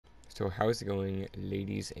So how's it going,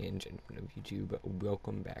 ladies and gentlemen of YouTube?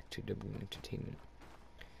 Welcome back to W Entertainment.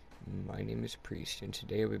 My name is Priest, and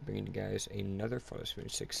today I'll be bringing you guys another Fallout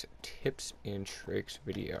 76 tips and tricks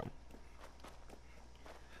video.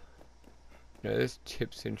 Now this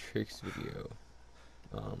tips and tricks video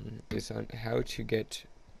is on how to get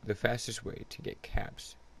the fastest way to get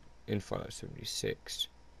caps in Fallout 76.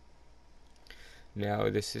 Now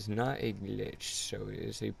this is not a glitch, so it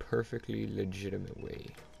is a perfectly legitimate way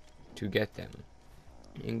to get them.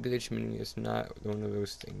 And glitch meaning it's not one of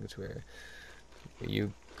those things where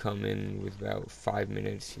you come in with about 5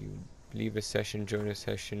 minutes, you leave a session, join a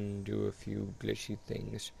session, do a few glitchy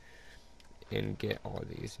things, and get all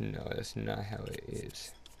these. No, that's not how it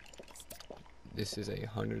is. This is a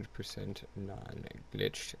 100%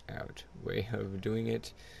 non-glitched out way of doing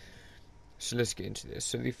it. So let's get into this.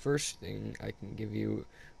 So the first thing I can give you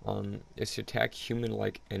is to attack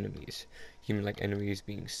human-like enemies. Human-like enemies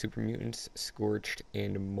being super mutants, scorched,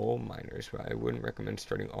 and mole miners. But I wouldn't recommend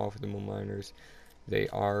starting off with the mole miners. They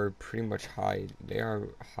are pretty much they are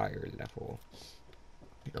higher level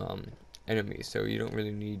enemies, so you don't really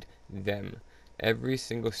need them. Every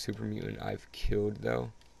single super mutant I've killed,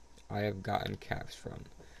 though, I have gotten caps from.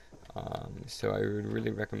 So I would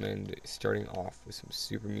really recommend starting off with some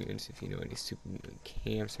super mutants. If you know any super mutant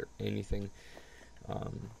camps or anything,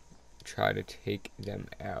 try to take them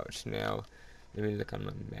out. Now, let me look on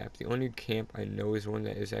my map. The only camp I know is one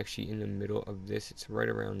that is actually in the middle of this. It's right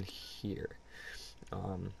around here.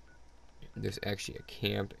 There's actually a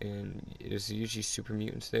camp, and there's usually super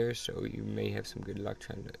mutants there, so you may have some good luck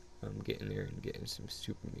trying to get in there and get in some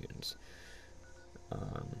super mutants.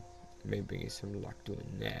 Maybe some luck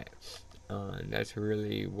doing that. And that's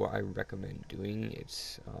really what I recommend doing.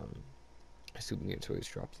 It's super mutants always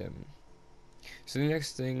drop them. So the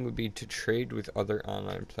next thing would be to trade with other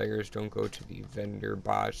online players. Don't go to the vendor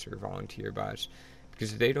bots or volunteer bots,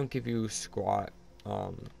 because they don't give you squat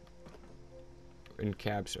in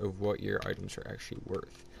caps of what your items are actually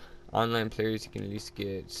worth. Online players, you can at least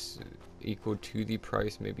get equal to the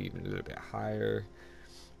price, maybe even a little bit higher.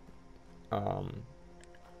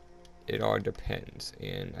 It all depends,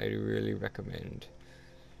 and I really recommend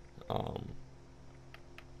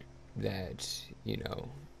that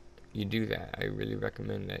you do that. I really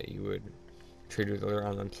recommend that you would trade with other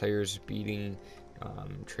online players, beating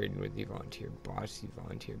trading with the volunteer bots. The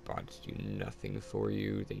volunteer bots do nothing for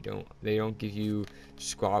you. They don't give you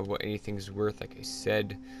squad what anything's worth. Like I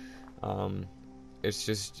said,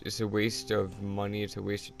 it's a waste of money. It's a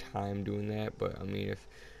waste of time doing that. But I mean, if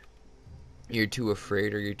you're too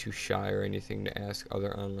afraid or you're too shy or anything to ask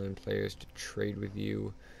other online players to trade with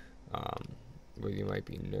you, where you might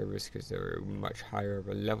be nervous because they're much higher of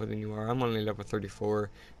a level than you are. I'm only level 34,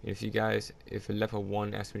 and if a level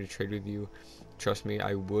 1 asked me to trade with you, trust me,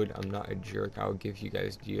 I would. I'm not a jerk. I'll give you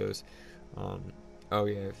guys deals. Oh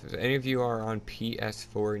yeah, if any of you are on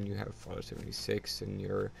PS4 and you have Fallout 76 and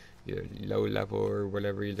you're low level or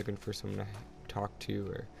whatever, you're looking for someone to talk to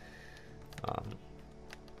or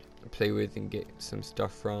play with and get some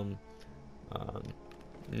stuff from,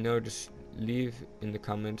 just leave in the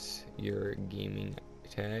comments your gaming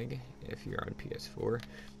tag if you're on PS4,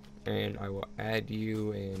 and I will add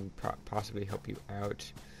you and possibly help you out.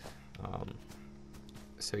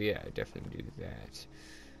 So yeah, definitely do that.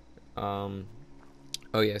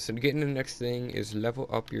 Oh yeah, so to get into the next thing is level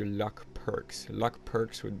up your luck perks. Luck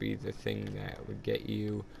perks would be the thing that would get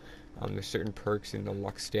you there's certain perks in the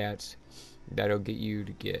luck stats that'll get you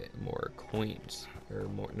to get more coins, or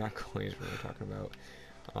more, not coins, what we're talking about,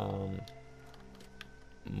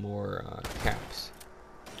 more caps.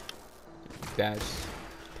 That's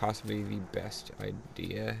possibly the best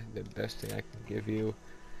idea. The best thing I can give you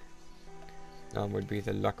would be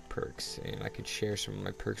the luck perks, and I could share some of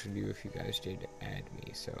my perks with you if you guys did add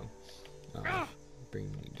me. So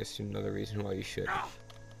bring just another reason why you should.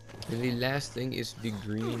 And the last thing is the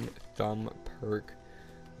green thumb perk.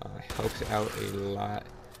 Helps out a lot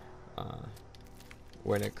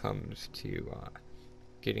when it comes to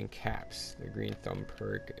getting caps. The green thumb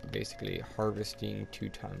perk, basically harvesting 2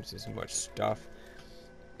 times as much stuff.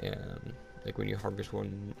 Like when you harvest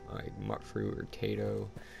one like mutt fruit or tato,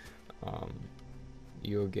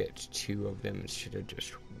 you'll get 2 of them instead of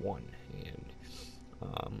just 1,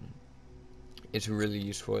 and it's really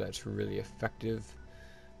useful. That's really effective.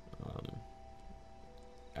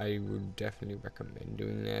 I would definitely recommend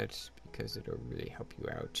doing that because it'll really help you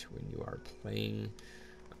out when you are playing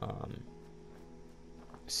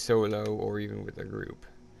solo or even with a group.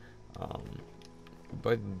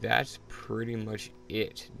 But that's pretty much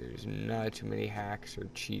it. There's not too many hacks or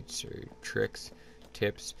cheats or tricks,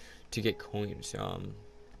 tips to get coins.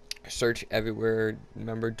 Search everywhere.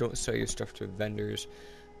 Remember, don't sell your stuff to vendors.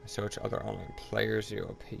 Sell it to other online players.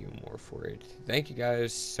 They'll pay you more for it. Thank you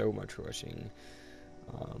guys so much for watching.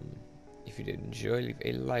 If you did enjoy, leave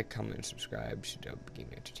a like, comment, and subscribe to Dub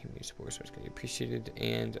Gaming Entertainment Support, so it's greatly appreciated.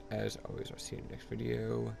 And as always, I'll see you in the next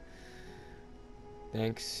video.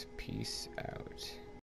 Thanks. Peace out.